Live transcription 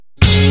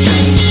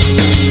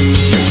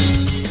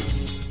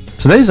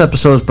Today's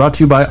episode is brought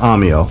to you by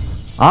Omio.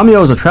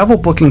 Omio is a travel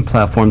booking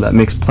platform that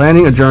makes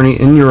planning a journey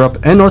in Europe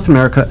and North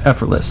America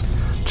effortless.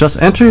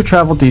 Just enter your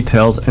travel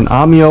details and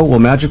Omio will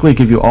magically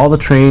give you all the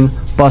train,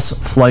 bus,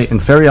 flight,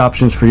 and ferry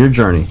options for your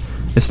journey.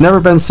 It's never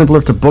been simpler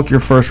to book your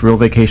first real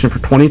vacation for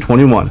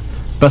 2021.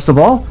 Best of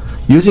all,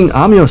 using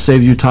Omio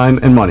saves you time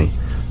and money.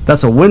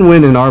 That's a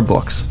win-win in our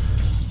books.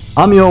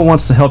 Omio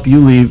wants to help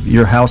you leave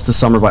your house this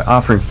summer by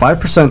offering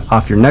 5%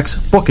 off your next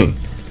booking.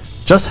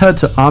 Just head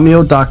to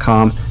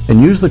omio.com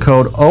and use the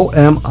code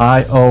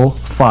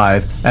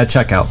OMIO5 at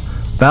checkout.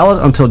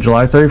 Valid until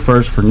July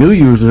 31st for new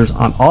users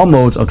on all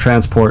modes of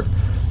transport.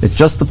 It's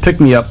just the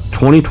pick-me-up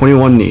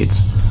 2021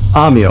 needs.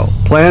 Omio.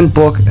 Plan,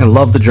 book, and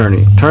love the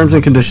journey. Terms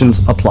and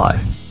conditions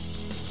apply.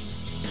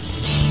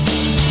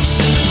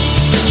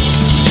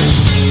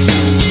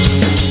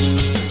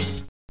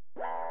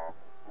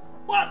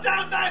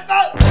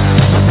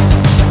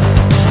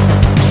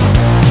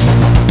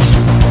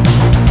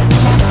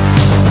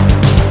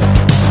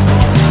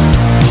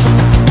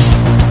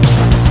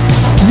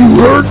 You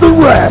heard the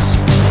rest.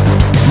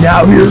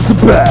 Now here's the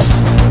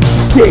best.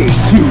 Stay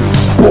Tuned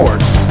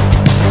Sports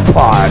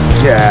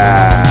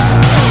Podcast.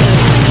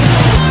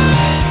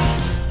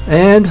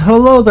 And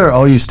hello there,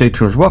 all you Stay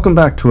Tuners. Welcome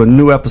back to a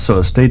new episode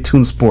of Stay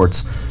Tuned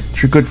Sports.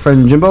 It's your good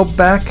friend Jimbo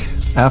back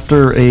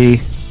after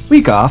a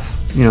week off.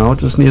 You know,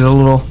 just needed a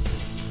little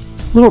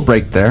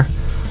break there,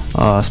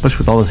 especially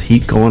with all this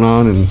heat going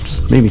on, and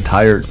just made me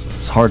tired.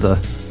 It's hard to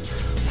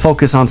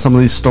focus on some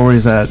of these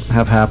stories that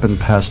have happened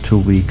past 2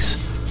 weeks.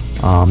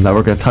 That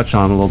we're going to touch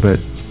on a little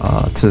bit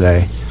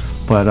today.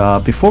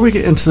 But before we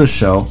get into the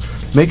show,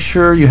 make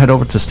sure you head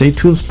over to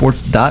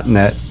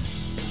staytunedsports.net.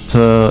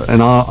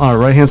 And on our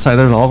right-hand side,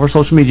 there's all of our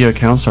social media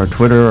accounts, our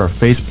Twitter, our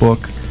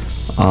Facebook,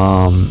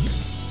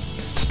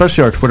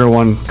 especially our Twitter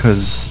one,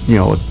 because, you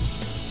know,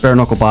 bare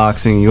knuckle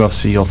boxing,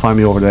 UFC, you'll find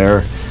me over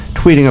there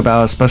tweeting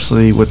about,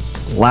 especially with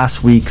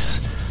last week's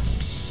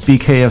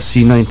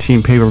BKFC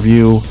 19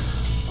 pay-per-view.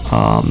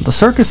 The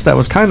circus that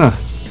was kind of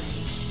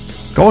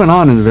going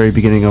on in the very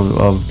beginning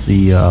of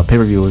the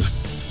pay-per-view was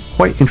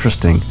quite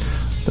interesting,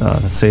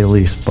 to say the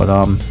least. But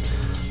and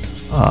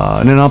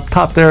then up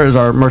top there is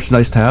our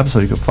merchandise tab, so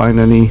you can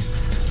find any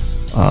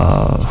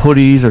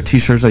hoodies or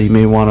t-shirts that you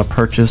may want to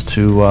purchase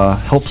to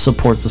help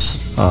support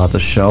the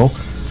show.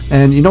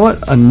 And you know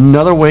what?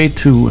 Another way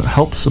to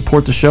help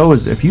support the show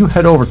is if you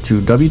head over to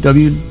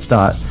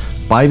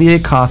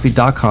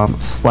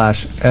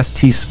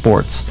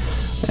www.buymeacoffee.com/stsports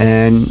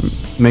and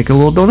make a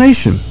little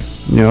donation.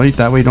 You know,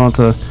 that way you don't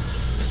have to.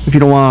 If you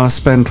don't want to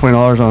spend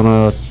 $20 on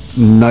a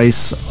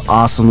nice,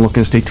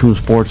 awesome-looking Stay Tuned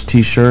Sports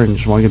T-shirt and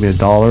just want to give me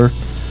 $1,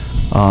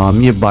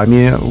 you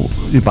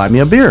buy me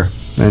a beer,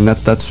 and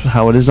that's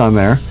how it is on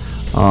there.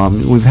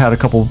 We've had a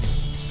couple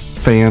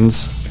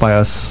fans by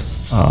us,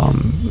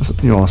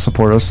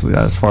 support us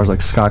as far as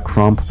like Scott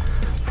Crump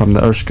from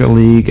the Erskine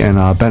League and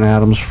Ben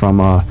Adams from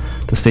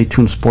the Stay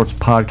Tuned Sports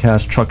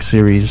Podcast Truck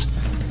Series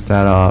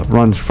that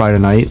runs Friday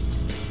night,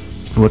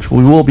 which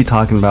we will be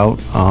talking about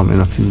in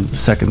a few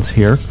seconds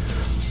here.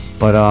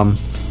 But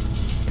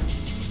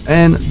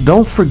and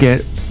don't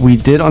forget, we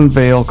did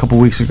unveil a couple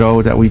weeks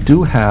ago that we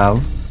do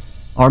have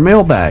our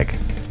mailbag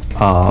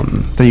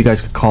that you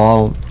guys could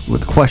call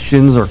with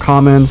questions or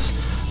comments.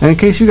 And in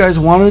case you guys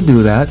want to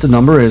do that, the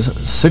number is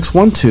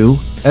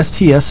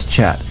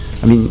 612-STS-CHAT.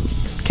 I mean,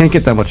 can't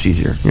get that much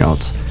easier. You know,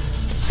 it's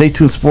Stay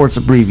Tuned Sports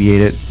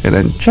abbreviated and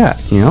then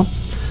chat, you know.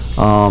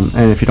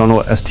 And if you don't know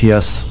what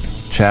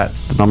STS-CHAT,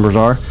 the numbers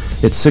are,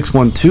 it's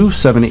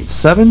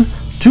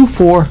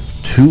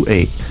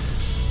 612-787-2428.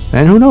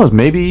 And who knows,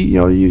 maybe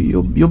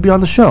you'll be on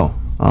the show.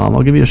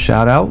 I'll give you a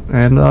shout out,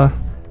 and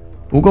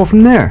we'll go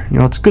from there. You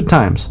know, it's good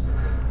times.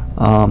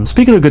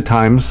 Speaking of good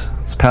times,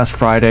 this past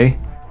Friday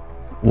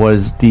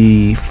was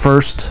the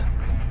first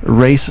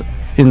race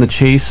in the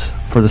chase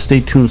for the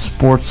Stay Tuned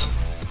Sports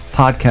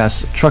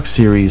Podcast Truck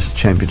Series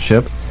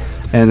Championship,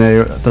 and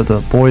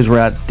the boys were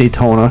at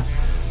Daytona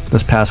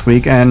this past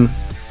week. And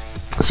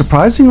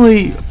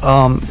surprisingly,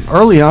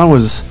 early on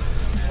was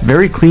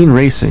very clean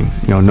racing.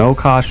 You know, no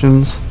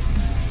cautions.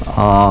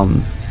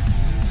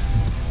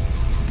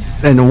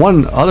 And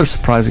one other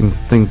surprising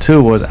thing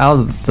too was out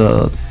of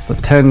the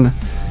 10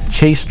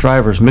 chase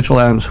drivers, Mitchell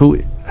Adams, who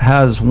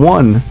has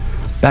won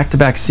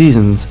back-to-back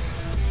seasons,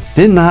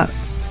 did not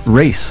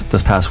race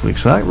this past week.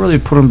 So that really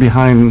put him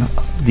behind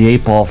the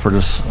 8 ball for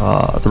this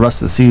the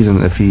rest of the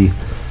season if he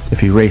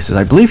races.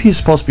 I believe he's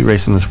supposed to be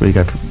racing this week.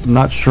 I'm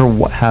not sure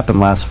what happened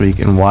last week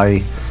and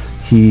why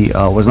he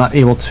was not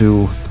able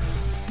to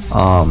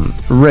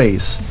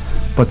race.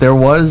 But there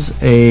was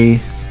a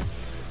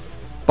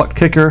butt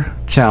kicker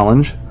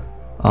challenge.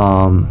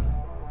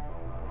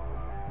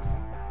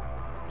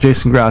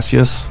 Jason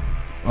Gracias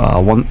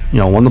won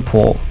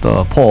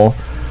the pole.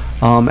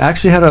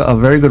 Actually had a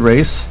very good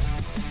race.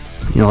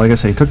 You know, like I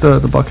say, he took the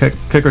butt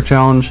kicker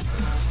challenge,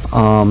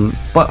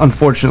 but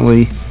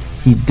unfortunately,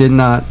 he did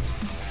not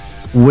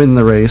win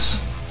the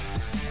race.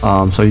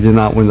 So he did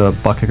not win the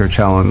butt kicker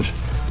challenge.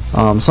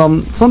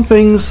 Some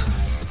things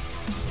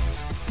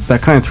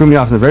that kind of threw me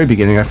off in the very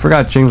beginning. I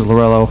forgot James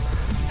Lorello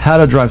had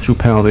a drive-through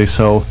penalty,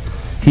 so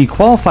he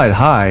qualified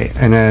high,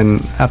 and then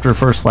after the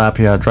first lap,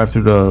 he had to drive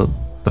through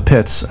the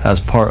pits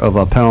as part of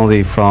a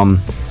penalty from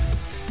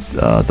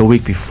the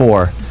week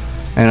before.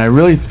 And I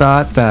really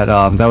thought that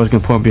that was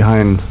going to put him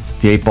behind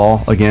the 8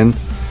 ball again.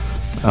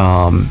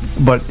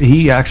 But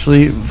he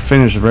actually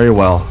finished very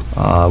well.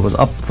 Was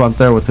up front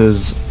there with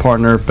his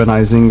partner, Ben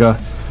Izinga,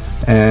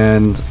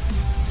 and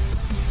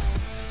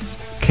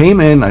came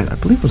in, I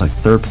believe it was like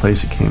 3rd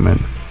place he came in.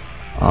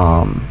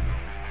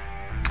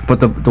 But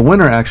the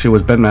winner actually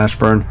was Ben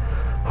Mashburn,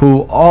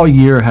 who all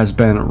year has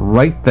been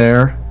right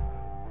there,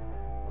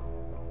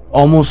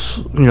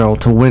 almost,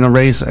 to win a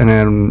race, and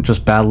then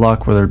just bad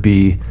luck, whether it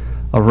be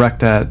a wreck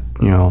that,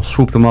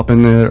 swooped him up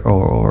in there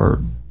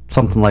or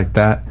something like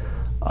that.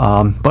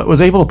 But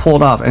was able to pull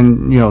it off.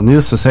 And,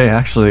 needless to say,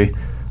 actually,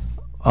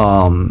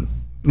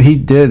 he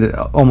did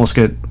almost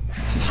get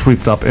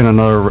swept up in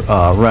another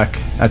wreck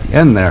at the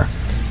end there.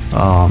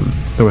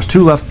 There was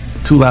two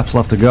laps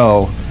left to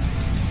go.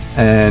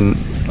 And,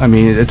 I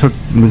mean, it took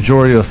the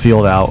majority of the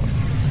field out.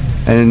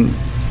 And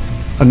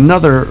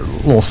another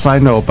little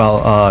side note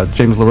about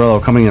James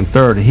Lorello coming in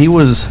 3rd, he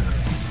was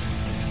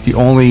the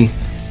only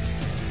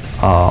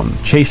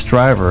chase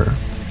driver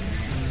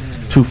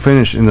to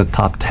finish in the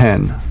top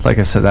 10. Like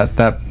I said,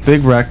 that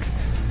big wreck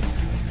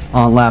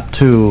on lap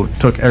 2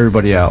 took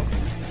everybody out.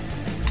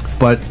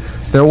 But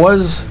there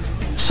was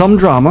some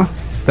drama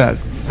that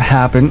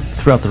happened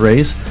throughout the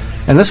race,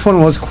 and this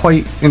one was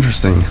quite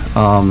interesting.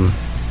 A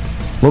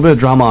little bit of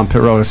drama on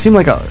pit road. It seemed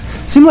like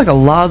a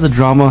lot of the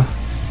drama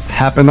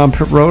happened on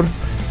pit road,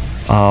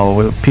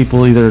 with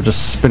people either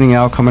just spinning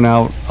out, coming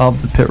out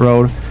of the pit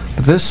road.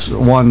 But this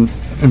one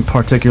in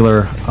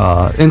particular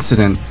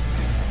incident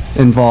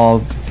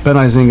involved Ben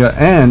Izinga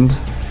and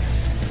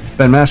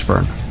Ben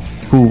Mashburn,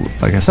 who,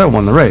 like I said,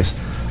 won the race.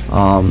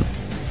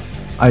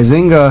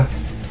 Izinga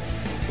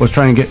was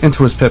trying to get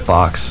into his pit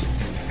box,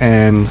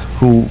 and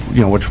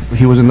which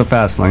he was in the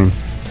fast lane.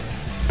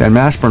 Ben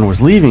Mashburn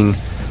was leaving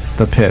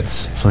the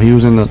pits, so he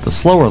was in the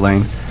slower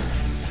lane,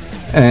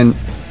 and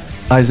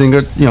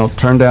Izinga,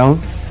 turned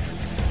down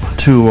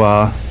to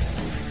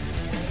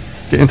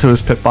get into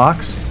his pit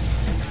box,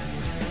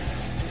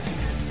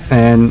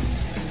 and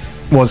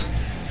was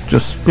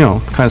just,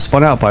 kind of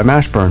spun out by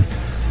Mashburn,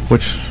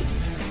 which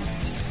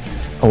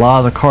a lot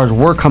of the cars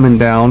were coming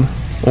down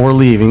or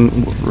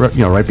leaving,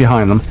 right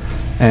behind them,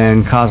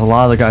 and caused a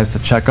lot of the guys to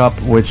check up,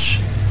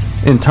 which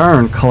in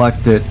turn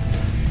collected,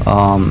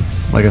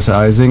 like I said,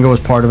 Izinga was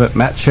part of it,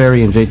 Matt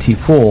Cherry and JT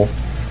Poole,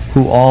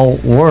 who all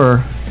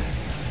were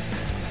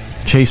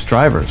chase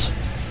drivers.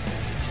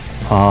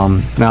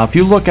 Now, if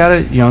you look at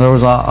it, there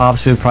was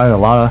obviously probably a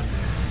lot of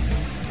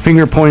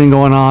finger pointing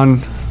going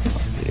on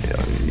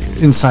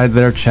inside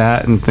their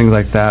chat and things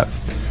like that.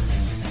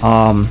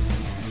 I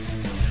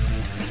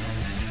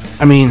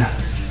mean,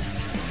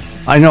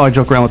 I know I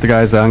joke around with the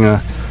guys that I'm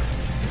gonna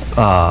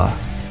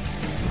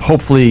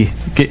hopefully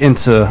get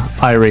into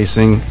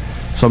iRacing,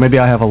 so maybe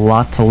I have a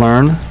lot to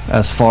learn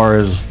as far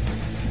as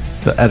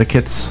the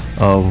etiquettes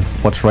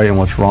of what's right and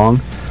what's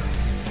wrong.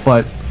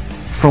 But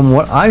from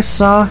what I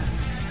saw,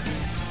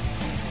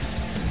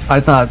 I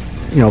thought,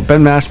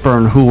 Ben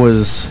Mashburn, who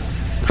was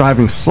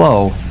driving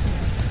slow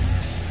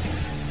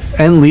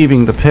and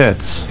leaving the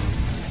pits,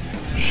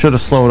 should have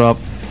slowed up,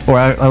 or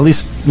at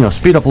least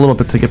speed up a little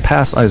bit to get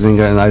past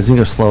Izinga, and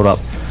Izinga slowed up.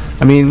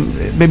 I mean,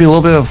 maybe a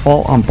little bit of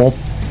fault on both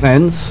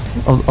ends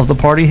of the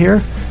party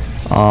here,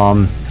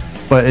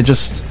 but it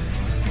just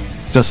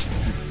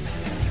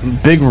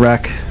big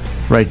wreck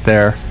right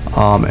there,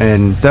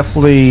 and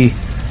definitely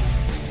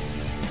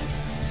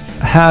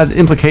had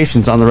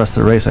implications on the rest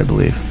of the race, I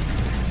believe.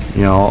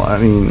 I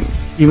mean,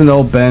 even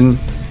though Ben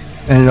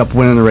ended up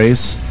winning the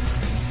race,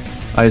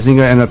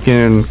 Izinga ended up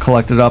getting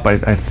collected up, I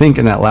think,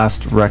 in that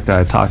last wreck that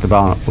I talked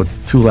about with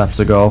 2 laps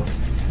to go.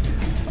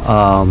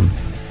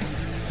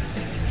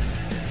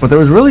 But there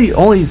was really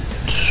only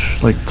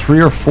like 3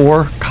 or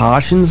 4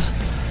 cautions,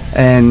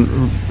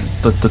 and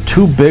the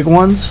 2 big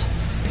ones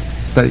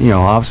that,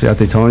 obviously at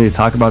Daytona you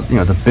talk about,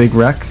 the big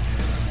wreck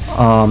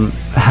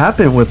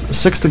happened with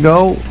 6 to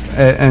go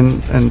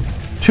and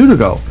 2 to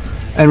go.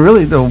 And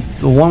really, the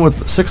one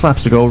with 6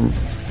 laps to go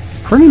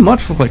pretty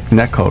much looked like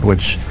netcode,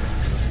 which,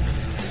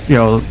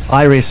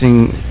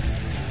 iRacing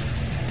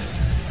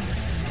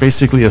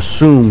basically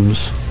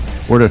assumes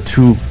where the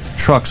 2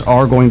 trucks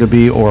are going to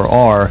be or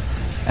are,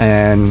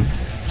 and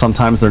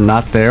sometimes they're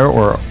not there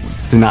or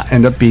did not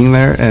end up being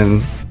there,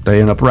 and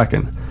they end up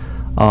wrecking.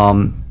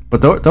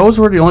 But those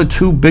were the only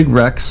 2 big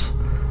wrecks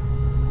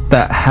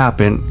that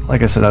happened.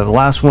 Like I said, the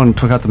last one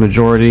took out the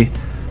majority.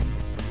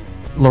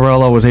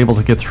 Lorello was able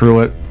to get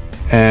through it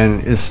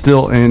and is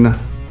still in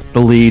the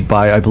lead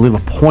by, I believe, a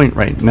point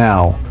right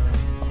now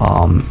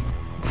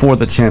for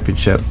the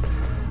championship.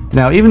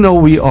 Now, even though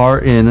we are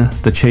in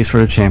the chase for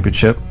the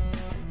championship,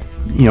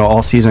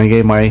 all season I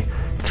gave my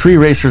 3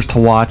 racers to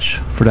watch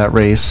for that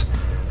race.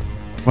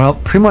 Well,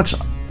 pretty much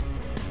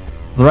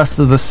the rest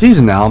of the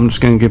season now, I'm just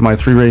going to give my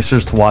 3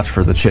 racers to watch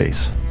for the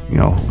chase.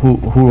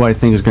 Who I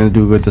think is going to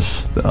do good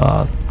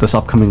this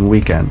upcoming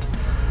weekend.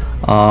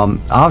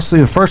 Obviously,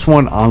 the first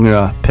one I'm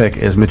going to pick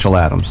is Mitchell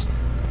Adams.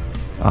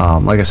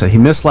 Like I said, he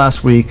missed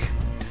last week,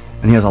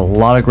 and he has a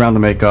lot of ground to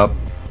make up.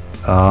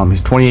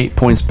 He's 28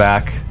 points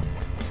back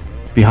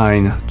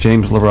behind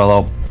James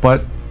Lorello,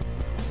 but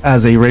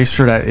as a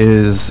racer that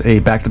is a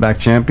back-to-back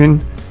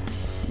champion,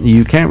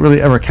 you can't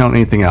really ever count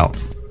anything out.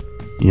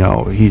 You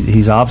know,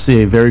 he's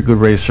obviously a very good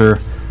racer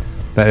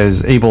that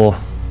is able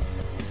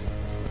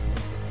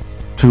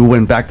to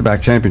win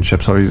back-to-back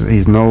championships, so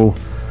he's no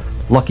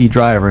lucky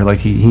driver. Like,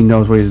 he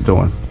knows what he's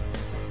doing.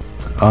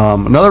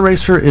 Another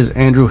racer is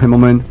Andrew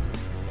Himmelman.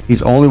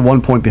 He's only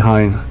 1 point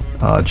behind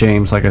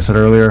James, like I said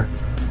earlier.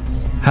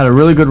 Had a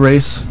really good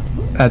race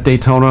at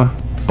Daytona,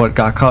 but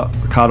got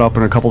caught up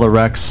in a couple of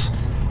wrecks,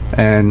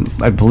 and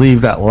I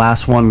believe that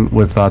last one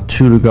with 2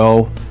 to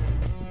go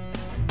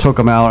took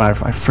him out.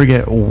 I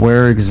forget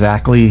where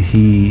exactly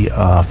he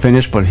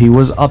finished, but he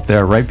was up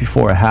there right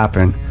before it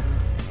happened,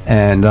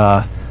 and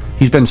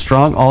he's been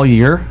strong all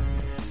year,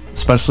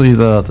 especially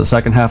the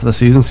second half of the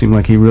season. Seemed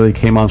like he really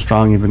came on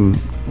strong, even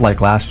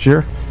like last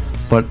year,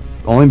 but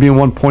only being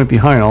 1 point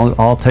behind,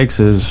 all it takes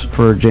is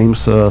for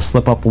James to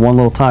slip up one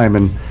little time,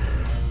 and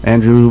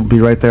Andrew will be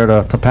right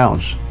there to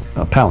pounce.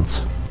 The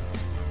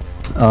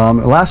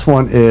last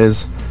one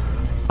is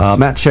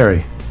Matt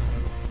Cherry.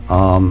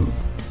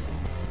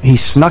 He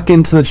snuck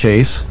into the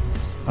chase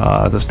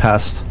this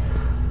past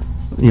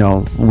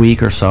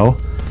week or so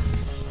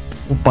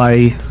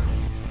by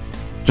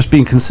just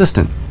being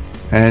consistent,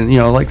 and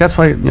like that's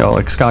why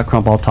like Scott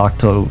Crump I'll talk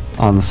to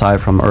on the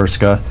side from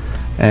Erska,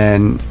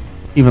 and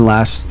even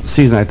last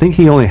season I think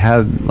he only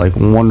had like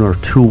 1 or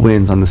 2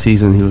 wins on the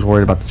season. He was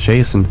worried about the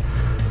chase, and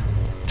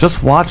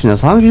just watching,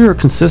 as long as you're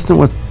consistent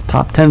with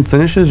top 10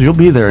 finishes, you'll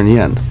be there in the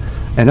end.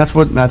 And that's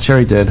what Matt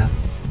Cherry did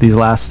these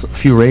last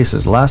few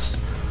races. Last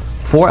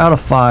 4 out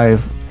of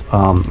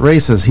 5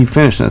 races, he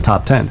finished in the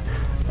top 10.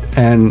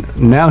 And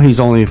now he's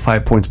only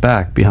 5 points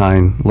back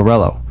behind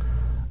Lorello.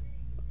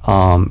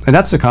 And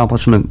that's an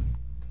accomplishment,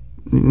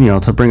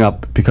 to bring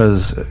up,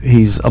 because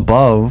he's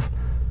above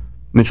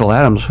Mitchell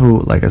Adams, who,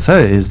 like I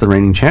said, is the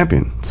reigning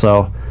champion.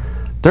 So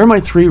they're my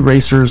 3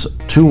 racers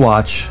to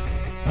watch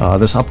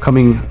this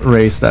upcoming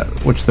race,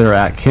 which they're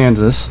at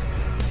Kansas.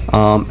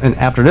 And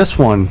after this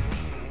one,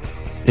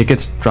 it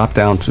gets dropped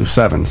down to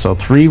 7. So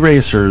 3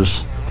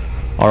 racers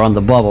are on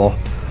the bubble,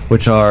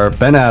 which are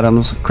Ben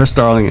Adams, Chris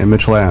Darling, and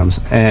Mitchell Adams.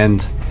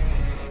 And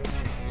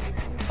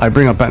I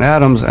bring up Ben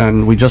Adams,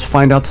 and we just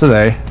find out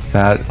today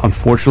that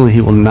unfortunately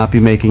he will not be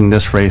making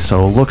this race.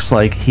 So it looks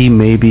like he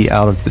may be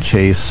out of the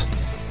chase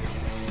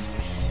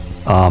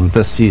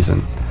this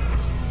season.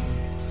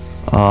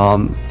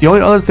 The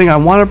only other thing I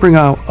want to bring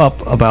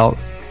up about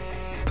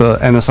the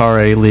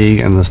NSRA League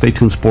and the Stay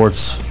Tuned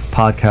Sports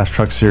podcast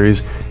truck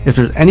series, if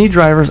there's any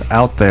drivers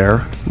out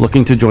there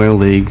looking to join a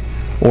league,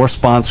 or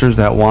sponsors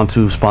that want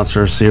to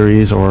sponsor a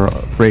series or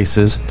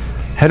races,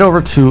 head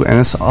over to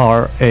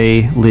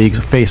NSRA League's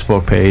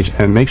Facebook page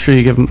and make sure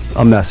you give them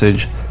a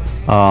message.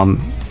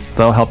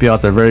 They'll help you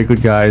out. They're very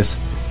good guys.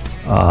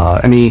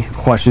 Any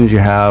questions you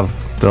have,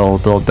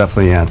 they'll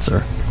definitely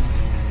answer.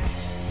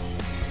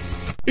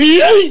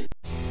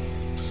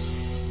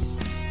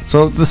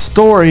 So the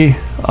story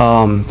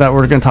that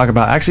we're going to talk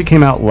about actually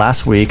came out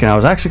last week, and I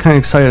was actually kind of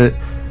excited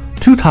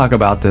to talk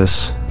about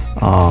this.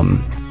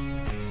 And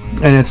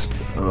it's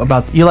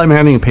about Eli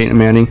Manning and Peyton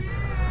Manning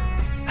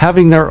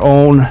having their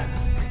own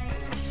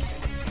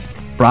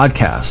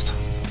broadcast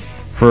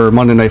for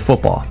Monday Night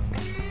Football.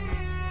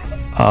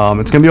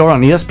 It's going to be over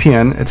on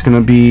ESPN. It's going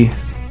to be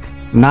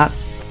not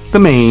the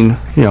main,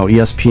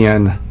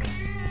 ESPN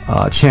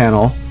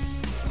channel,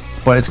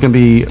 but it's going to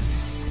be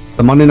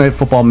the Monday Night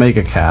Football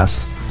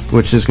MegaCast,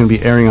 which is going to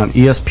be airing on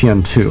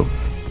ESPN2.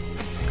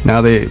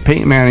 Now,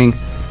 Peyton Manning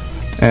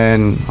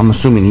and I'm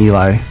assuming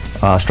Eli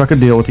struck a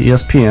deal with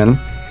ESPN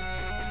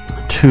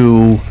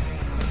to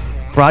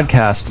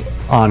broadcast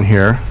on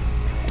here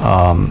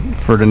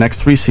for the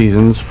next 3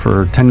 seasons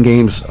for 10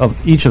 games of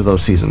each of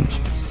those seasons.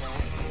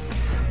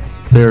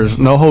 There's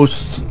no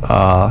host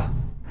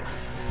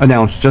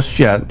announced just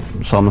yet,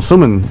 so I'm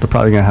assuming they're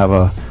probably going to have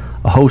a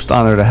host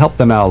on there to help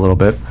them out a little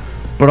bit.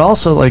 But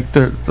also, like,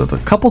 there's a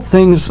couple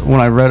things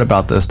when I read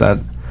about this that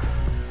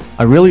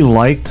I really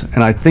liked,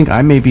 and I think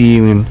I may be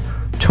even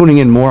tuning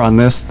in more on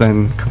this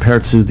than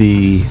compared to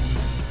the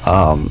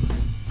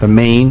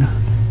main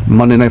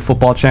Monday Night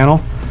Football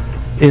channel,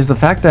 is the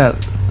fact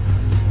that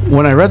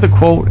when I read the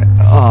quote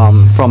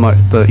from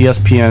the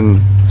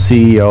ESPN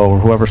CEO or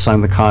whoever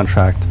signed the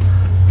contract,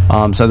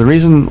 so the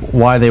reason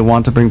why they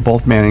want to bring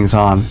both Mannings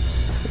on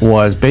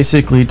was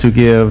basically to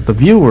give the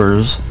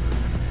viewers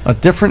a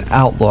different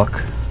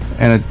outlook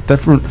and a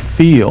different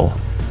feel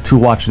to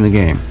watching the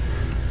game.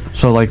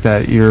 So like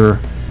that you're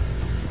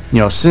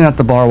sitting at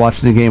the bar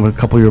watching the game with a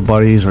couple of your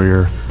buddies, or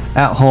you're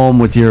at home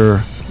with your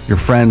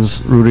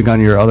friends rooting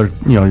on your other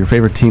your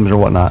favorite teams or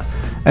whatnot.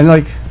 And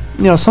like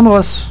some of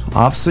us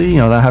obviously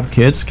that have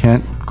kids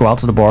can't go out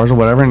to the bars or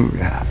whatever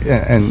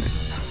and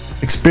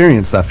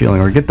experience that feeling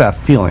or get that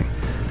feeling.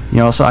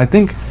 So I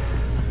think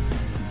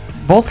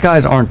both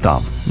guys aren't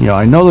dumb.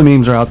 I know the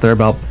memes are out there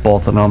about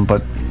both of them,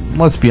 but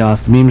let's be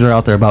honest, the memes are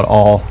out there about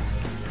all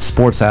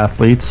sports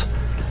athletes.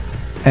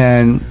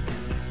 And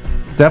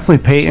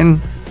definitely Peyton,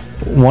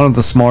 one of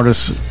the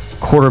smartest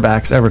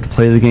quarterbacks ever to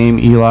play the game.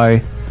 Eli,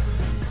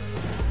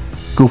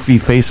 goofy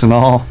face and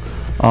all.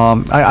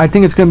 I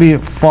think it's going to be a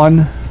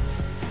fun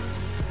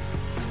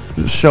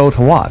show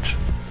to watch.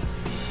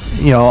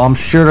 I'm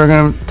sure they're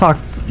going to talk,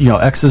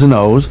 X's and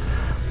O's,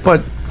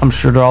 but I'm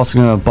sure they're also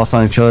going to bust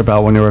on each other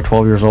about when they were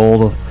 12 years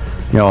old,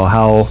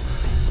 how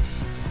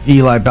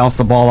Eli bounced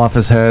the ball off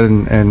his head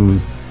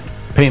and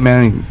Peyton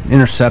Manning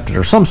intercepted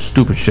or some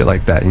stupid shit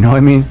like that. You know what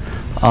I mean?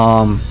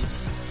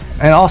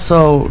 And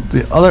also,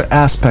 the other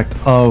aspect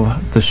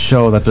of the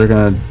show that they're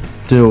going to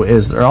do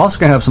is they're also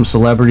going to have some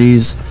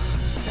celebrities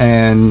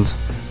and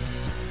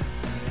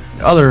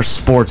other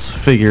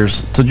sports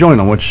figures to join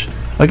them, which,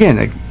 again,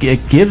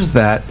 it gives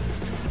that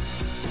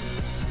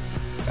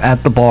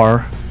at the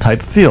bar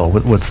type feel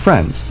with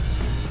friends.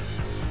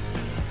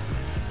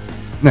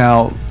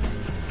 Now,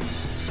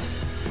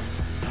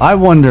 I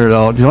wonder,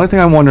 though, the only thing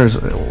I wonder is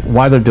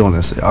why they're doing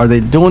this. Are they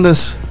doing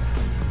this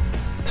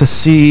to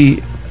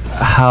see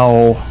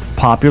how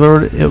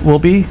popular it will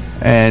be?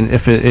 And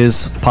if it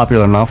is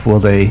popular enough, will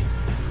they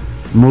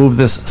move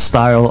this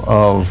style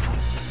of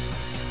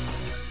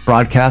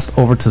broadcast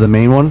over to the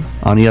main one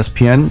on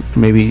ESPN?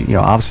 Maybe,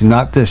 obviously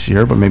not this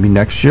year, but maybe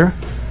next year.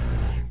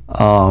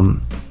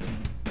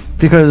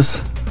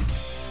 Because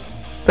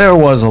there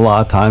was a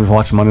lot of times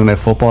watching Monday Night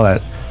Football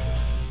that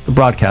the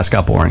broadcast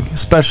got boring,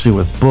 especially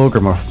with Booger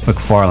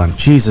McFarland.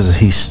 Jesus,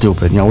 he's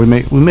stupid. We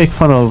make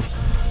fun of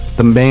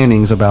the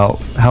Mannings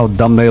about how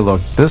dumb they look.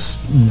 This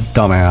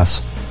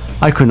dumbass,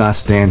 I could not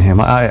stand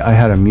him. I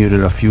had him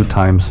muted a few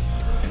times.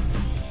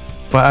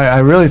 But I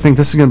really think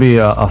this is going to be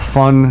a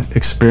fun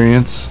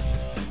experience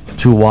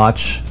to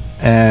watch.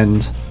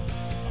 And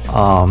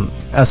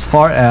as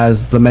far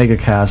as the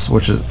MegaCast,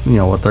 which is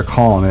what they're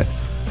calling it,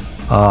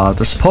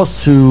 they're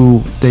supposed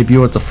to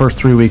debut at the first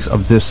 3 weeks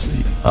of this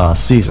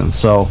season.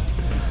 So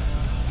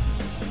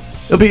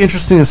it'll be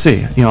interesting to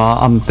see.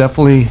 I'm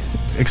definitely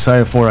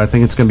excited for it. I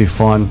think it's going to be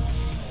fun.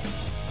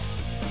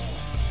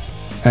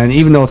 And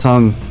even though it's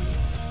on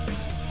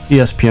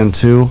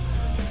ESPN2,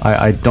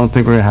 I don't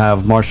think we're going to have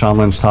Marshawn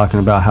Lynch talking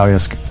about how he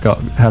has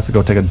to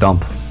go take a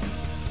dump.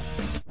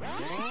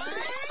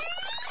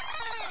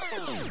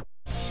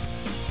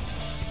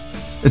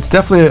 It's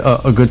definitely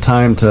a good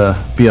time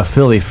to be a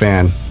Philly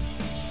fan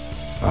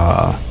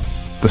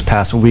this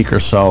past week or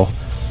so.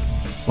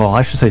 Well,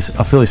 I should say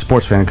a Philly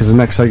sports fan, because the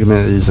next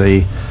segment is a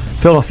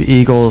Philadelphia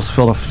Eagles,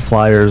 Philadelphia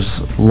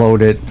Flyers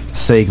loaded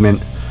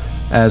segment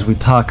as we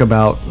talk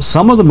about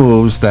some of the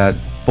moves that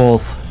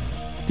both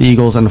the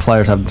Eagles and the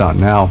Flyers have done.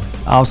 Now,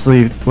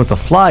 obviously, with the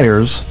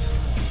Flyers,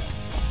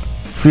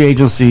 free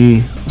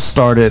agency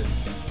started,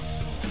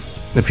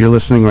 if you're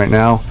listening right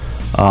now,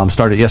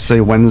 started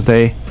yesterday,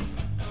 Wednesday.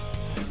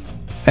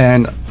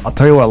 And I'll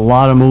tell you what, a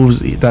lot of moves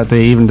that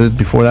they even did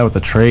before that with the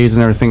trades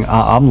and everything,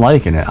 I'm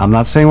liking it. I'm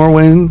not saying we're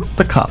winning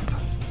the cup,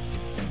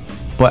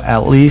 but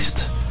at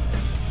least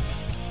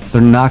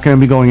they're not going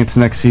to be going into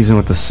next season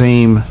with the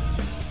same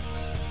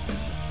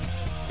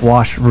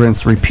wash,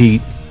 rinse,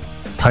 repeat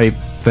type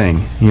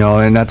thing,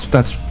 and that's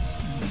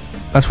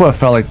what it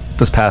felt like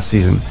this past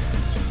season.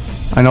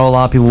 I know a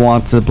lot of people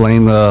want to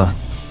blame the,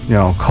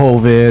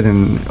 COVID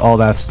and all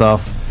that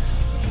stuff.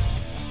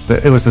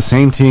 It was the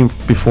same team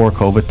before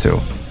COVID too.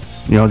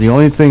 The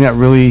only thing that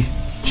really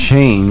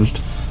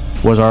changed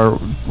was our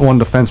one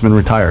defenseman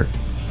retired,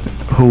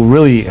 who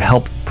really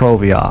helped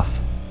Provy off.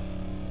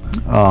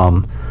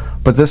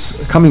 But this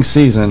coming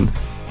season,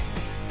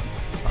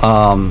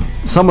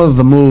 some of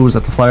the moves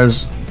that the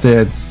Flyers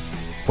did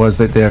was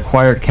that they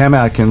acquired Cam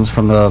Atkins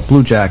from the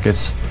Blue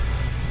Jackets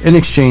in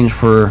exchange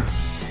for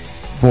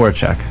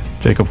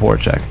Jacob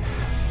Voracek.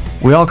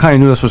 We all kind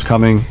of knew this was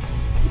coming,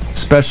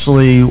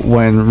 especially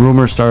when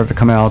rumors started to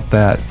come out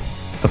that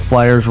the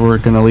Flyers were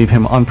going to leave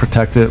him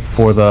unprotected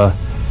for the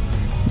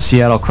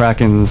Seattle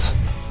Krakens,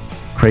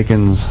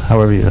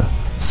 however you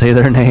say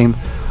their name,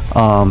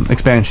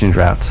 expansion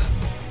draft.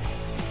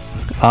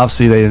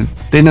 Obviously, they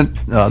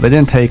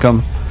didn't take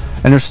him,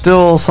 and there's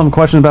still some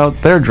question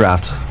about their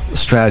draft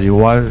strategy.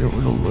 Why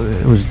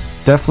it was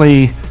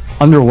definitely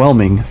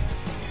underwhelming,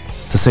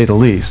 to say the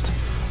least.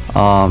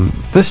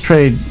 This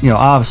trade,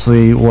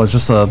 obviously was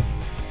just a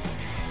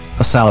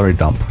salary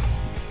dump.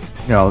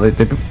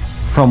 They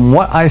from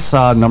what I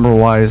saw number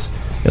wise,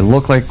 it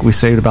looked like we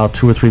saved about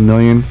 $2 or $3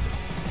 million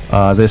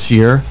this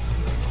year,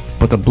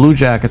 but the Blue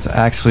Jackets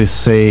actually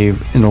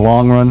save in the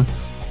long run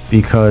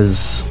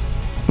because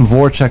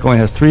Voracek only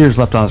has 3 years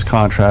left on his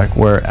contract,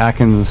 where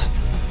Atkins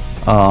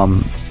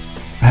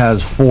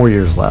has 4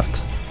 years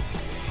left.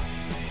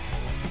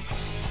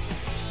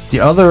 The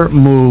other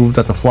move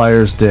that the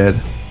Flyers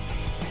did,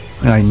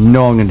 and I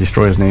know I'm going to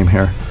destroy his name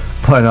here,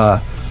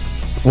 but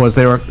was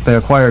they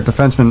acquired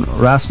defenseman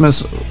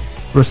Rasmus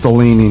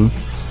Ristolainen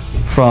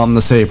from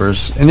the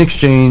Sabres in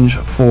exchange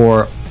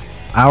for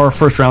our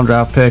first-round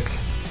draft pick,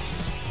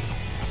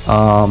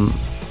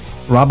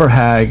 Robert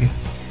Hagg,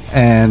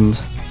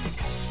 and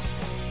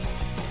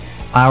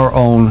our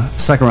own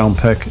second round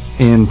pick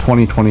in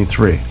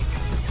 2023.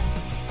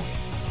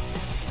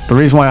 The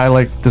reason why I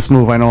like this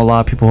move, I know a lot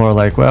of people who are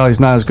like, well, he's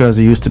not as good as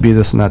he used to be,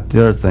 this and that, the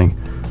other thing.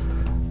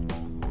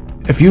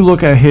 If you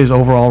look at his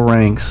overall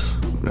ranks,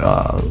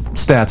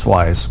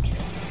 stats-wise,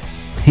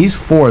 he's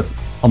 4th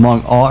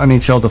among all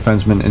NHL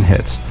defensemen in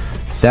hits.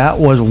 That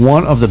was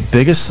one of the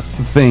biggest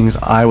things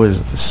I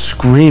was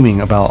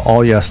screaming about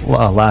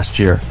last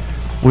year.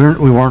 We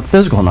weren't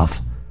physical enough.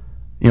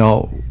 You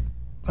know,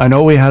 I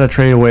know we had to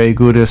trade away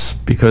Gudas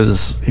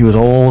because he was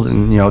old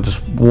and, you know,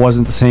 just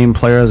wasn't the same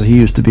player as he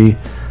used to be.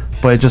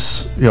 But it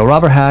just, you know,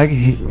 Robert Hagg,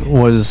 he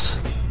was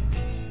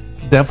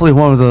definitely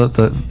one of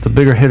the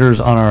bigger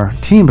hitters on our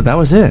team, but that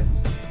was it.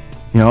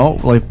 You know,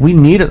 like, we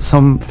needed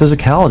some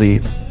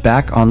physicality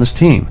back on this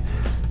team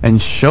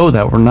and show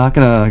that we're not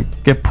going to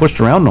get pushed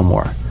around no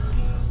more.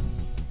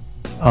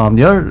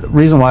 The other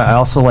reason why I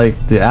also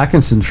like the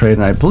Atkinson trade,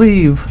 and I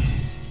believe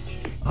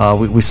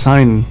we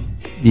signed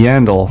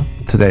Yandel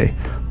today.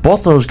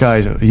 Both those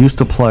guys used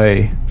to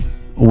play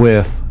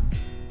with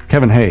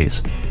Kevin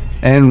Hayes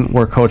and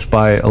were coached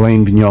by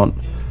Alain Vigneault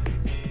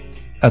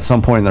at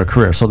some point in their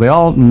career. So they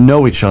all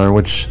know each other,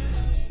 which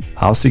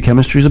obviously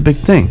chemistry is a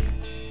big thing.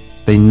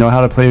 They know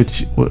how to play,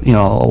 you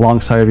know,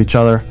 alongside of each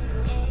other.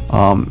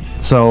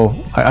 So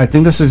I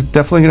think this is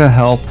definitely going to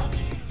help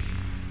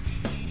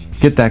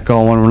get that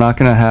going. We're not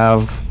going to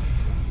have,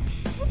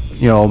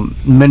 you know,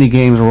 many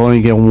games where we're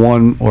only getting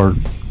 1 or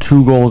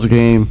 2 goals a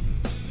game,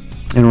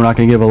 and we're not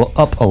going to give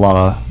up a lot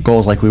of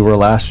goals like we were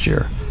last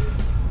year.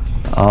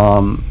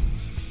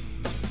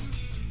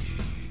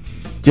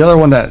 The other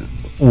one that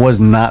was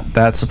not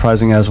that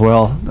surprising as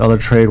well, the other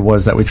trade,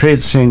 was that we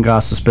traded Shane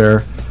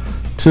Gostisbehere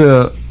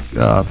to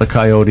the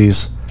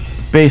Coyotes,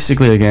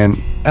 basically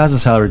again as a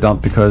salary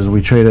dump, because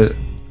we traded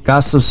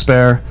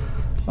Gostisbehere,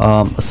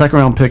 a second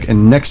round pick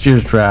in next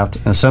year's draft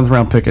and a 7th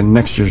round pick in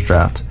next year's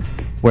draft,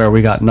 where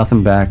we got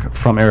nothing back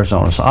from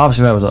Arizona. So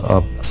obviously that was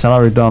a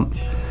salary dump.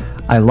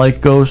 I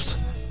like Ghost,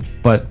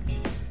 but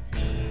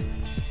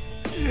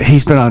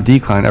he's been on a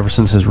decline ever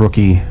since his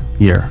rookie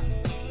year.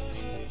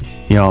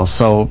 You know,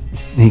 so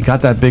he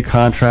got that big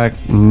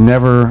contract,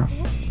 never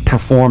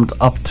performed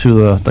up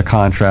to the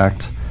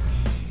contract,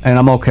 and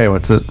I'm okay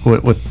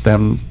with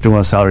them doing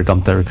a salary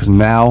dump there, because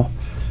now,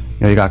 you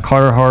know, you got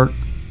Carter Hart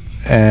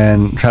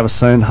and Travis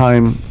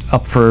Sanheim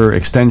up for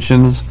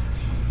extensions.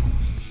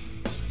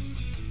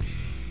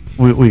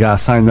 We gotta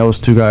sign those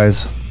 2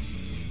 guys.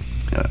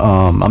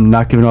 I'm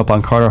not giving up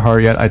on Carter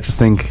Hart yet. I just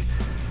think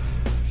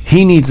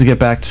he needs to get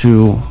back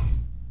to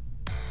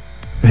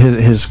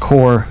his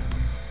core,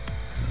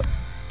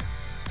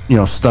 you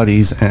know,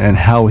 studies and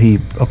how he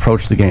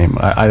approached the game.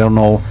 I don't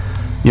know,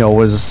 you know,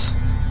 was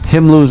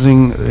him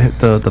losing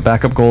the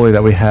backup goalie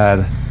that we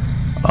had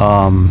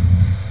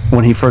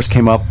when he first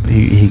came up,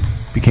 he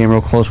became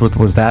real close with,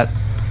 was that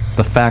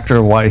the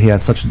factor why he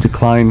had such a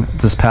decline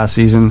this past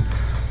season?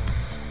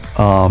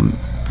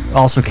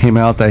 Also came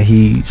out that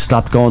he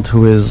stopped going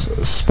to his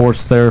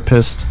sports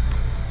therapist.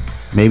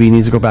 Maybe he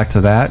needs to go back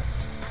to that.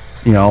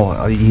 You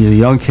know, he's a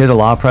young kid, a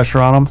lot of pressure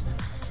on him,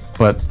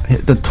 but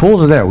the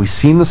tools are there. We've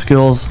seen the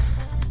skills.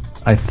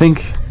 I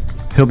think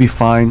he'll be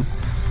fine.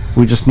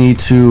 We just need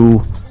to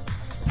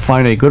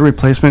find a good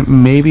replacement,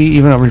 maybe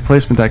even a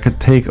replacement that could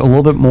take a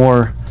little bit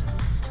more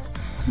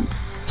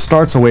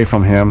starts away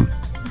from him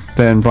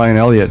than Brian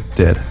Elliott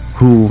did,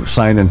 who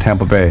signed in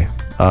Tampa Bay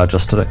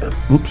just today.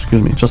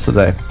 Just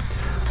today.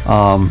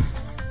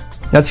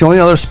 That's the only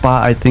other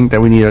spot I think that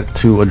we need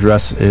to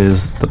address,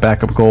 is the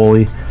backup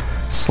goalie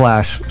 /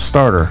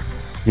 starter.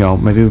 You know,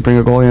 maybe we bring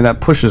a goalie in that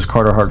pushes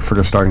Carter Hart for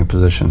the starting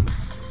position.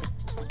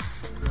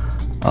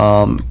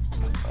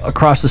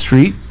 Across the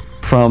street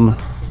from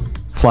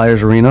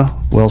Flyers Arena,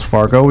 Wells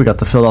Fargo, we got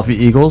the Philadelphia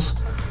Eagles.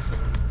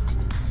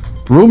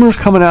 Rumors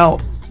coming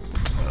out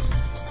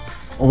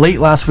late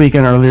last week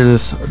and earlier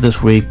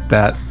this week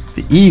that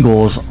the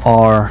Eagles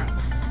are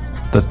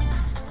the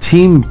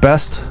team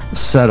best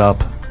set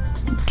up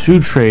to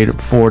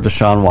trade for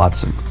Deshaun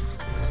Watson.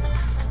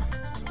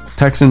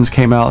 Texans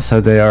came out,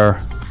 said they are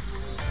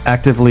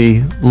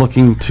actively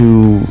looking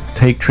to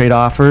take trade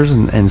offers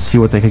and see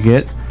what they could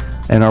get,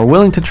 and are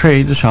willing to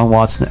trade Deshaun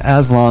Watson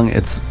as long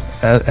as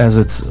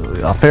it's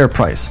a fair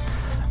price.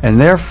 And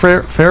their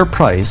fair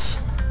price,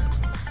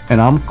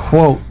 and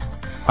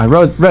I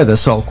read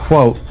this, so I'll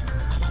quote,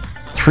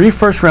 3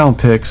 first-round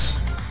picks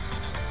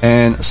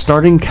and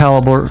starting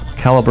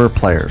caliber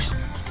players.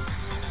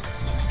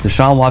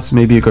 Deshaun Watson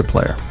may be a good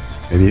player,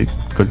 maybe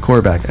a good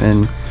quarterback,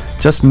 and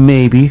just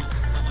maybe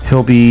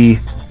he'll be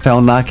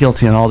found not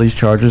guilty on all these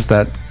charges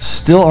that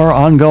still are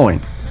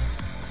ongoing.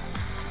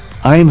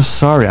 I am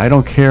sorry, I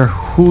don't care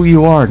who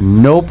you are.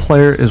 No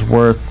player is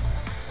worth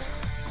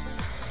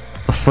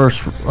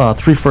the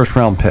 3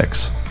 first-round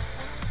picks.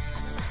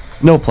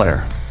 No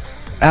player.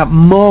 At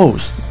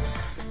most,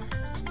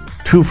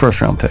 2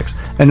 first-round picks.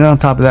 And then on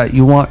top of that,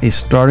 you want a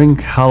starting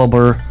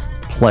caliber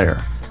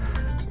player.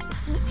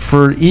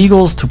 For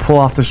Eagles to pull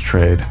off this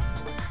trade,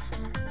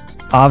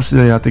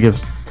 obviously they have to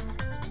give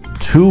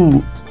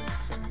 2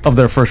 of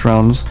their first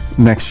rounds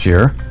next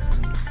year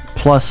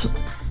plus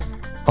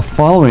a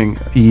following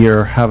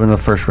year having the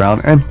first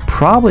round, and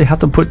probably have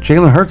to put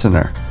Jalen Hurts in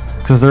there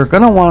because they're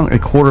going to want a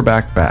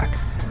quarterback back.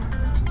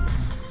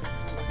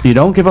 You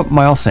don't give up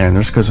Miles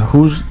Sanders because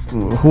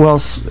who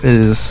else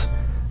is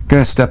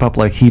going to step up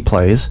like he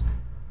plays?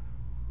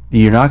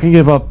 You're not going to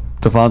give up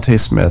Devontae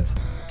Smith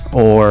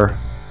or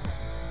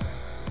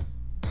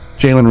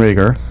Jalen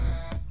Reagor.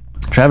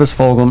 Travis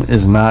Fulgham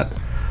is not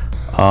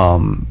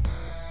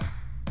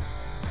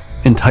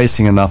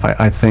enticing enough,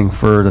 I think,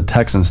 for the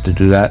Texans to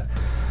do that.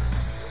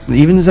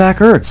 Even Zach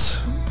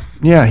Ertz,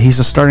 yeah, he's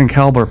a starting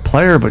caliber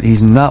player, but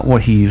he's not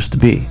what he used to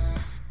be.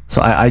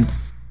 So I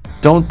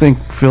don't think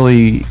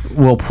Philly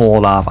will pull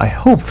it off. I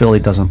hope Philly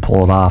doesn't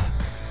pull it off,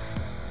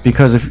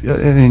 because if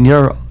in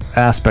your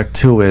aspect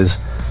too is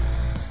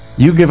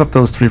you give up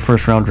those 3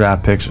 first-round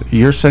draft picks,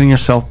 you're setting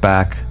yourself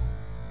back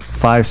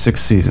 5-6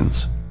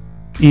 seasons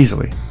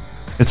easily.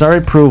 It's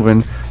already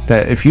proven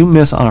that if you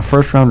miss on a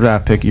first-round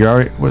draft pick, you're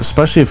already,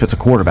 especially if it's a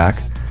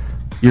quarterback,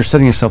 you're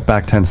setting yourself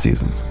back 10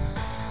 seasons.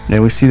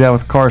 And we see that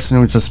with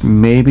Carson. We just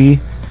maybe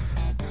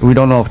we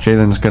don't know if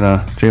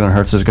Jalen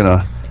Hurts is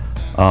gonna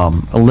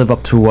live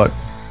up to what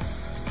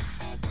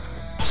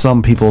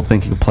some people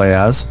think he could play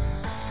as.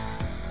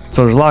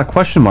 So there's a lot of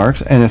question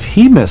marks, and if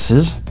he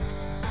misses,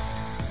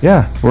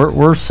 yeah,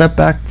 we're set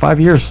back 5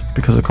 years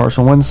because of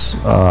Carson Wentz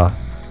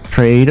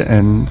trade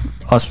and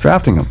us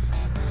drafting him.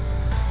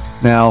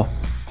 Now,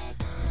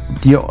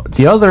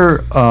 the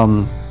other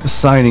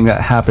signing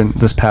that happened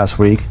this past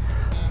week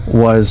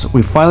was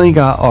we finally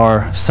got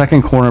our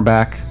second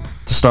cornerback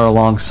to start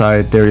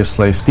alongside Darius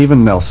Slay,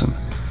 Steven Nelson.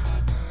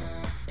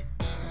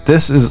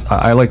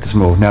 I like this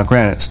move. Now,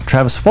 granted,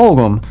 Travis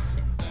Fulgham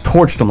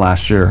torched him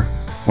last year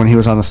when he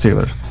was on the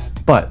Steelers.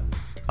 But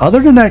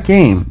other than that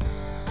game,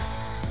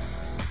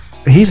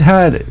 he's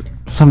had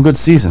some good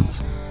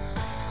seasons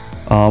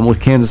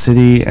with Kansas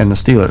City and the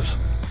Steelers.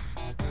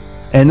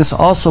 And this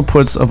also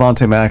puts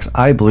Avonte Maddox,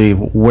 I believe,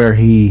 where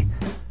he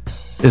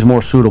is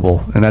more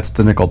suitable, and that's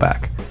the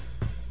nickelback.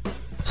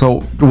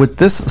 So with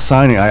this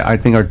signing, I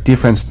think our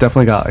defense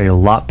definitely got a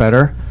lot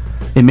better.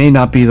 It may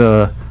not be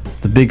the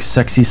big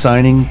sexy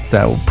signing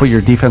that will put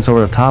your defense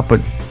over the top,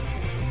 but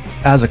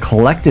as a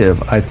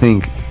collective, I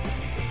think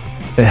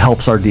it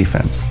helps our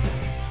defense.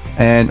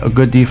 And a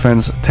good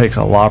defense takes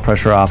a lot of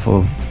pressure off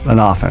of an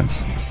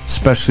offense,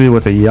 especially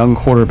with a young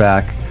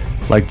quarterback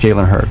like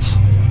Jalen Hurts.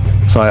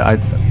 So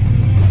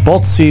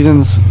both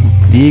seasons,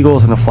 the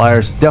Eagles and the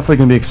Flyers, definitely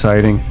going to be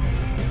exciting.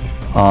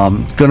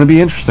 Going to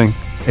be interesting.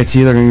 It's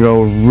either going to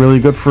go really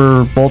good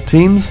for both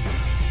teams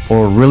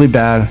or really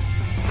bad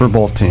for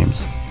both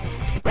teams.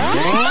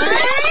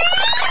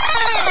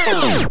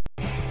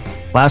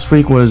 Last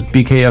week was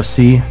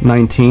BKFC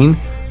 19.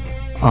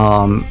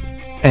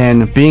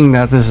 And being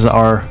that this is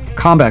our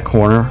Combat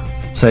Corner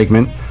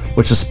segment,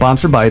 which is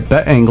sponsored by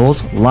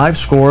BetAngles, live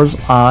scores,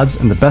 odds,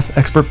 and the best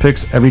expert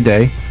picks every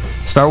day.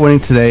 Start winning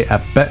today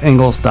at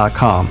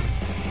betangles.com.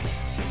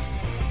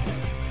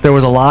 There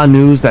was a lot of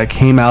news that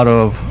came out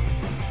of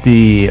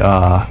the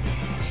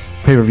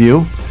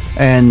pay-per-view,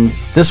 and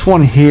this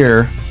one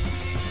here,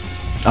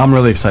 I'm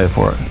really excited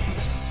for it,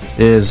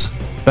 is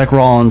Bec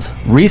Rawlings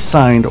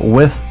re-signed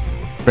with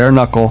Bare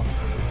Knuckle.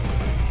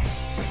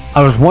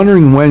 I was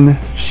wondering when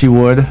she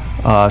would.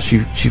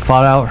 She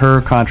fought out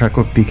her contract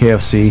with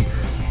BKFC,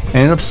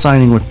 ended up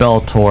signing with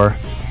Bellator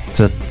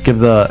to give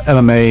the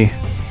MMA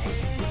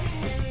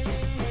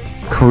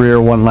career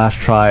one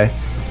last try,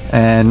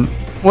 and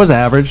was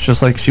average,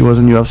 just like she was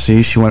in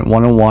UFC. She went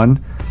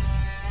 1-1.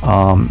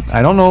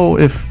 I don't know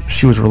if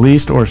she was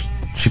released or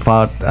she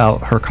fought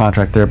out her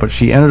contract there, but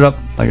she ended up,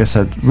 like I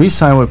said,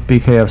 re-signed with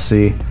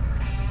BKFC.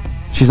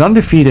 She's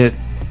undefeated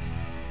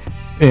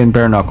in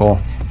Bare Knuckle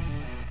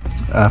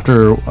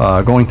after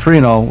going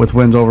 3-0 with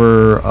wins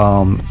over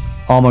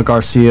Alma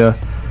Garcia,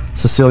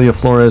 Cecilia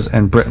Flores,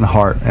 and Britain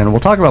Hart. And we'll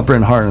talk about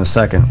Britain Hart in a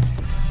second.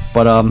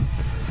 But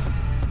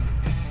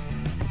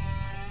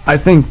I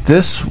think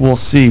this will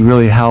see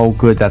really how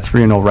good that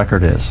 3-0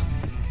 record is,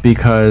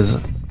 because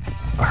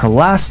her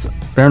last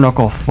bare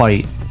knuckle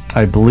fight,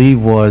 I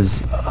believe,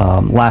 was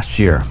last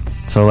year,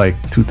 so like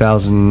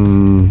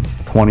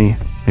 2020,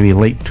 maybe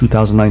late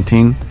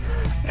 2019,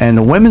 and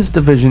the women's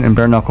division in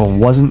bare knuckle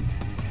wasn't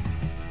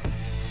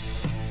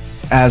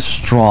as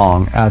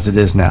strong as it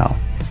is now.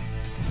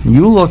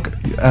 You look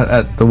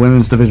at the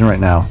women's division right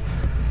now,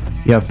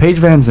 you have Paige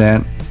Van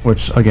Zandt,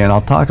 which again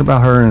I'll talk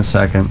about her in a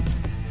second,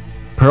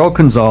 Pearl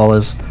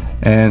Gonzalez,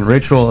 and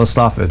Rachel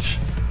Ostovich,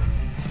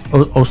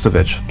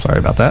 sorry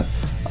about that.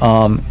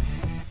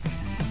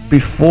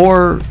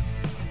 Before,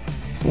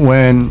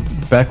 when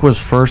Beck was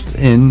first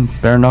in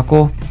bare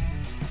knuckle,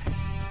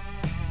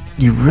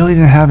 you really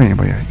didn't have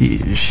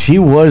anybody. She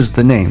was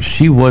the name.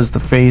 She was the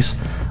face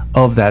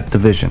of that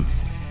division.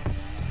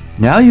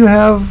 Now you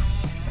have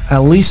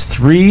at least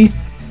 3,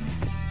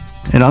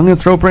 and I'm going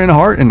to throw Brandon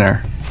Hart in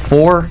there,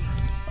 4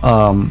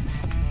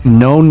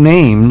 known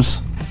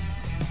names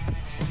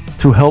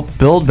to help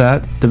build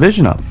that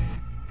division up.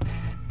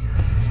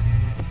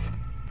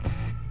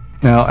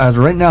 Now, as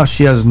right now,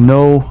 she has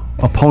no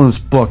opponents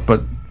booked,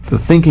 but the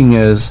thinking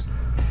is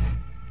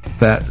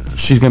that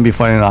she's going to be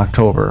fighting in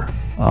October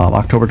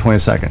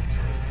 22nd.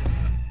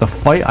 The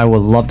fight I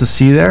would love to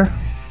see there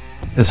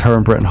is her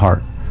and Britain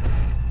Hart.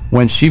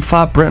 When she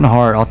fought Britain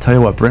Hart, I'll tell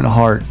you what, Britain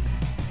Hart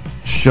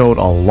showed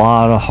a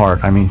lot of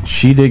heart. I mean,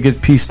 she did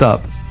get pieced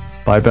up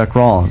by Bec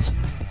Rawlings,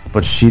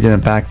 but she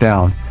didn't back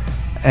down.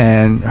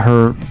 And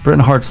Britain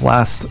Hart's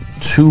last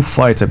 2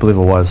 fights, I believe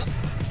it was,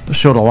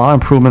 showed a lot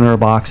of improvement in her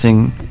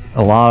boxing,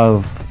 a lot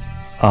of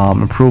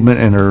improvement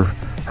in her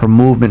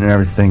movement and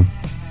everything.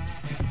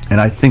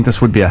 And I think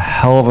this would be a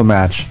hell of a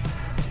match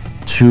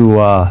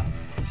a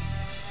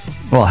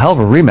hell of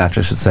a rematch,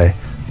 I should say,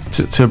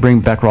 to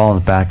bring Bec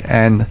Rawlings back.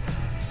 And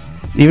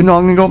even though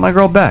I'm going to go with my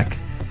girl Bec,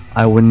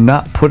 I would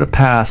not put it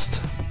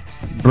past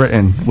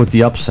Britain with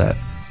the upset.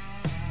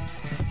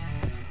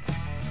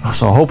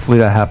 So hopefully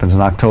that happens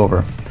in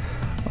October.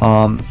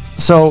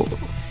 So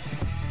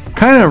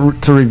kind of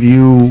to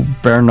review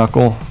Bare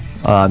Knuckle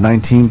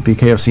 19,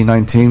 BKFC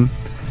 19.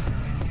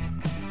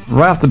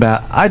 Right off the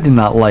bat, I did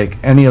not like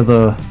any of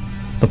the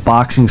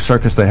boxing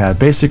circus they had.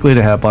 Basically,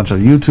 they had a bunch of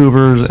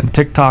YouTubers and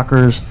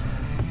TikTokers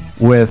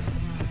with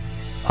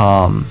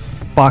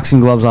boxing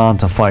gloves on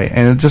to fight,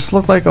 and it just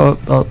looked like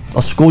a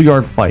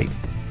schoolyard fight.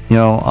 You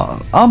know,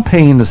 I'm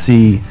paying to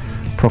see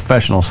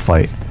professionals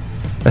fight,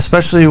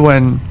 especially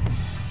when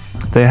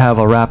they have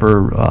a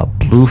rapper,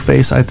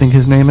 Blueface, I think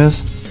his name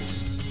is,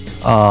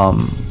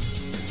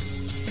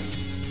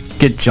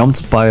 get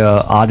jumped by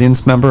an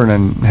audience member and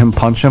then him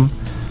punch him.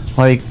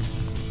 Like,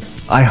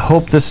 I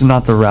hope this is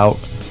not the route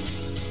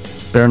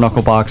bare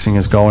knuckle boxing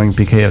is going,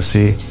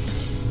 BKFC,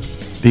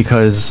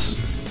 because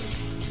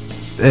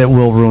it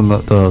will ruin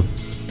the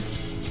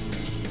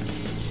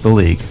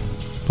league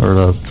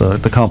or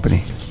the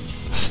company.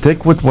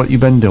 Stick with what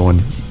you've been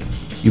doing.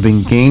 You've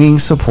been gaining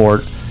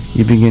support.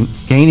 You've been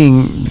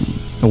gaining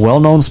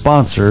well-known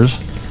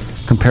sponsors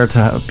compared to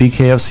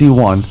BKFC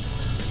 1.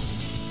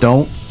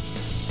 Don't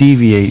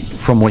deviate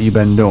from what you've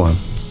been doing.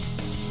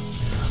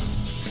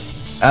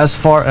 As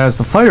far as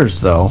the fighters,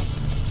 though,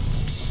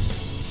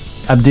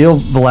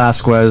 Abdil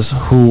Velasquez,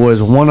 who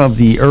was one of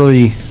the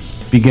early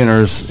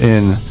beginners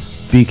in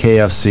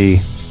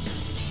BKFC,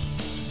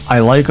 I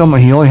like him.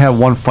 He only had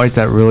one fight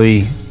that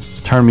really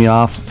turned me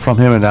off from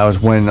him, and that was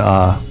when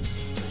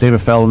David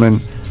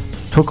Feldman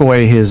took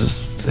away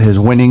his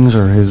winnings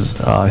or his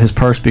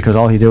purse because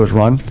all he did was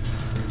run.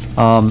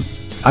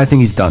 I think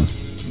he's done.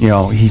 You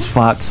know, he's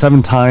fought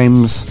 7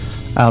 times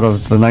out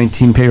of the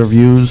 19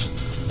 pay-per-views,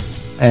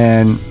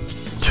 and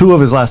 2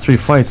 of his last 3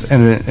 fights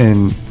ended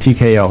in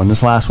TKO, and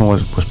this last one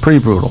was pretty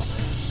brutal.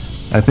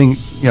 I think,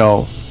 you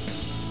know,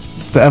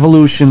 the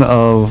evolution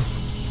of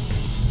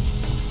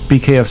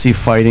BKFC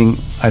fighting,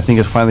 I think,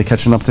 is finally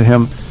catching up to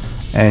him,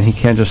 and he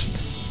can't just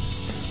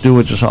do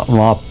it just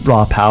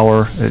raw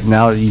power.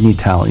 Now you need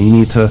talent. You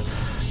need to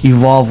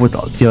evolve with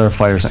the other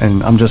fighters,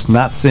 and I'm just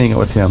not seeing it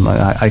with him.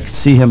 I could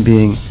see him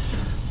being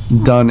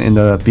done in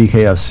the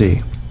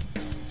BKFC.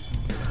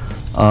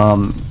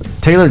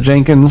 Taylor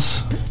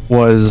Jenkins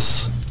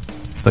was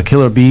the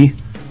Killer Bee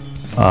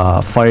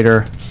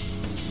fighter.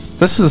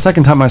 This is the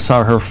second time I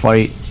saw her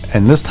fight,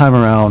 and this time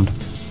around,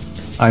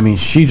 I mean,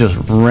 she just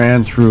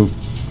ran through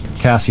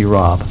Cassie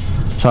Robb.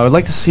 So I would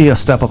like to see a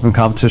step up in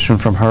competition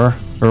from her,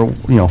 or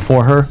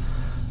for her,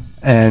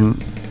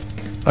 and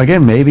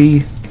again,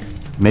 maybe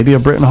a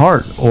Britain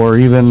Hart or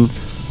even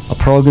a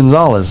Pearl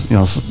Gonzalez.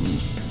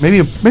 Maybe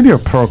a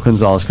Pearl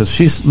Gonzalez, because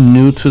she's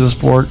new to the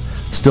sport,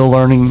 still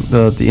learning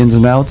the ins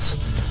and outs.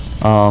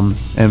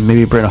 And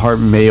maybe Britain Hart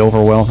may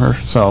overwhelm her.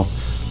 So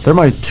they're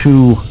my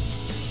 2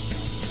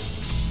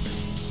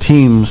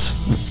 teams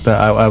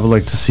that I would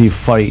like to see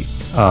fight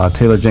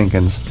Taylor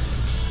Jenkins.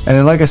 And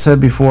then, like I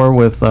said before,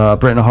 with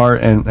Britain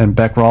Hart and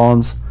Bec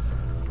Rawlings,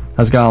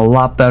 has gotten a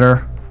lot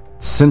better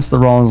since the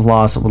Rawlings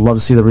loss. I would love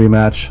to see the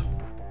rematch.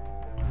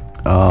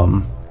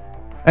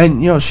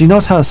 And she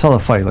knows how to sell a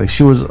fight. Like,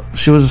 she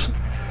was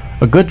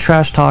a good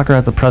trash talker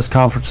at the press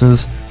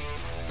conferences.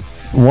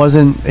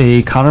 Wasn't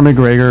a Conor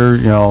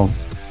McGregor,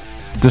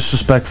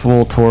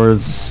 disrespectful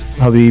towards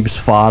Khabib's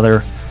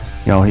father.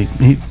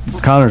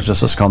 Conor's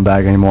just a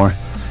scumbag anymore.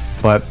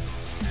 But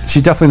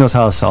she definitely knows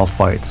how to sell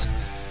fights.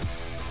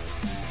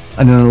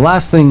 And then the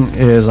last thing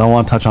is I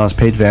want to touch on is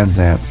Paige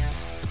VanZant.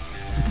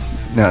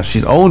 Now,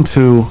 she's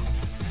 0-2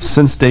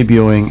 since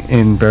debuting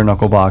in bare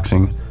knuckle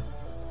boxing.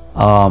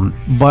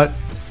 But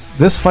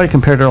this fight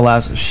compared to her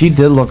last, she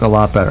did look a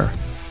lot better.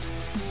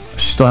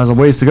 She still has a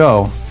ways to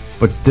go,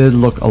 but did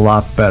look a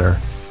lot better.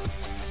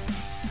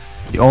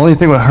 The only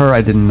thing with her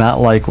I did not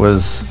like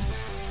was,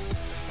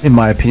 in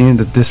my opinion,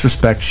 the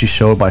disrespect she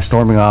showed by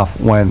storming off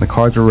when the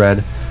cards were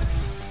read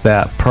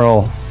that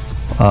Pearl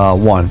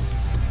won.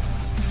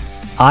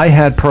 I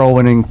had Pearl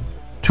winning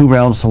 2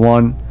 rounds to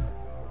 1.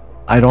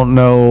 I don't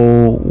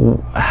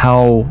know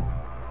how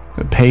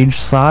Paige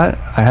saw it.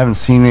 I haven't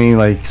seen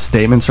any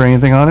statements or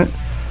anything on it,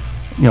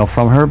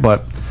 from her,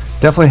 but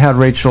definitely had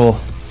Rachel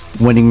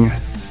winning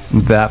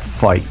that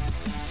fight.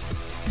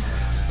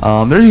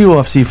 There's a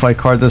UFC fight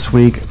card this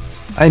week.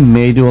 I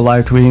may do a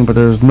live tweeting, but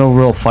there's no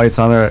real fights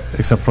on there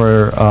except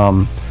for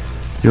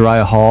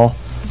Uriah Hall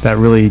that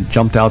really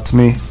jumped out to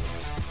me.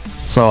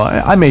 So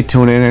I may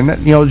tune in,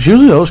 and it's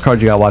usually those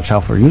cards you gotta watch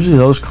out for. Usually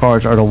those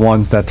cards are the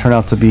ones that turn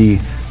out to be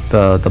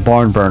the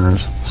barn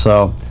burners.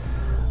 So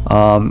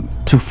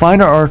to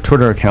find our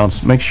Twitter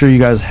accounts, make sure you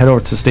guys head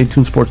over to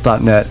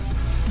staytunesports.net.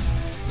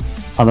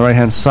 On the right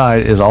hand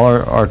side is all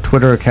our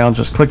Twitter accounts.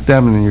 Just click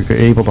them and you're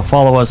able to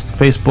follow us.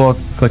 Facebook,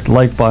 click the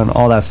like button,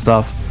 all that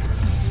stuff,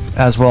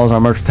 as well as our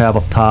merch tab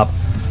up top.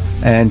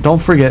 And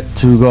don't forget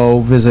to go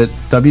visit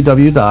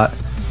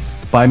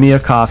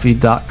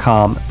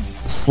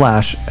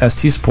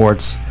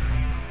www.buymeacoffee.com/STSports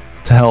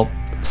to help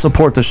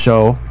support the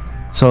show,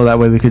 so that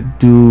way we could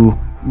do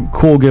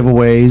cool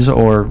giveaways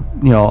or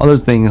other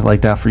things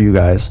like that for you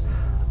guys.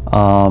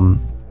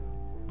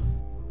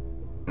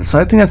 So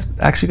I think that's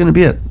actually going to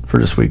be it for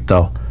this week,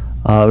 though.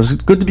 It was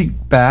good to be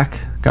back.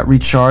 Got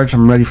recharged.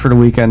 I'm ready for the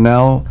weekend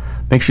now.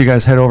 Make sure you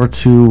guys head over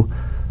to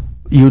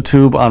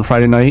YouTube on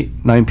Friday night,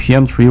 9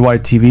 p.m., 3Y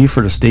TV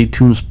for the Stay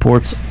Tuned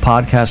Sports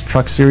Podcast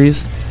Truck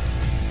Series.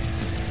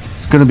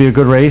 It's going to be a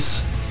good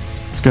race.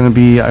 It's going to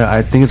be,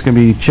 I think it's going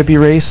to be a chippy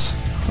race,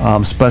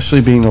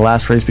 especially being the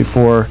last race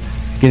before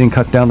getting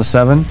cut down to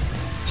 7.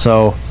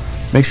 So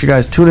make sure you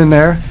guys tune in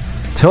there.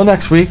 Till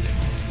next week,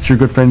 it's your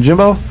good friend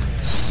Jimbo,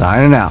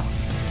 signing out.